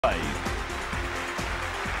Albert,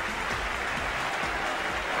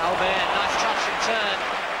 nice touch and turn.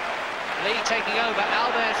 Lee taking over,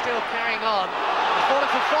 Albert still carrying on. The corner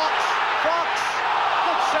for Fox. Fox!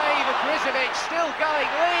 Good save of Grizovic, still going.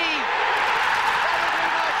 Lee! That will do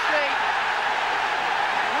nicely.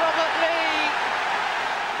 Robert Lee!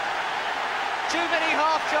 Too many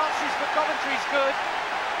half chances for Coventry's good.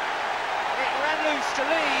 It ran loose to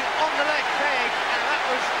Lee on the left peg, and that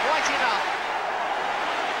was quite enough.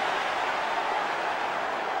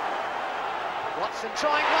 Watson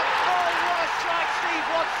trying one. Oh, what a strike, Steve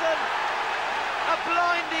Watson! A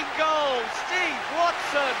blinding goal, Steve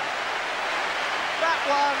Watson! That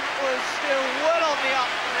one was still well on the up,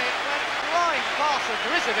 and it went flying past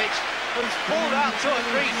Grizovic, who's pulled out 2 or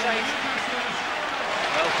 3 saves.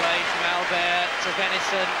 Well played from Albert to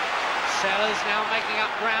Venison. Sellers now making up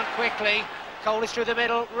ground quickly. Cole is through the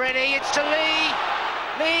middle, ready, it's to Lee!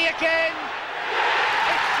 Lee again!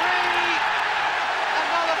 It's 3!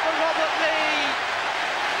 Another for Robert Lee!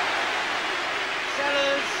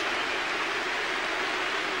 Sellers.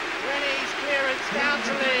 Rennie's clearance down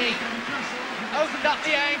to Lee. Opened up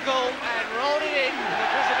the angle and rolled it in, with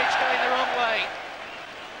Grizovic going the wrong way.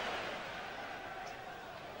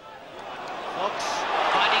 Fox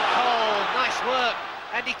finding Cole, nice work.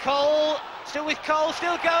 Andy Cole, still with Cole,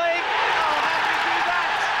 still going. Oh, how did he do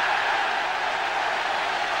that?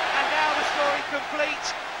 And now the scoring complete.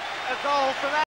 A goal from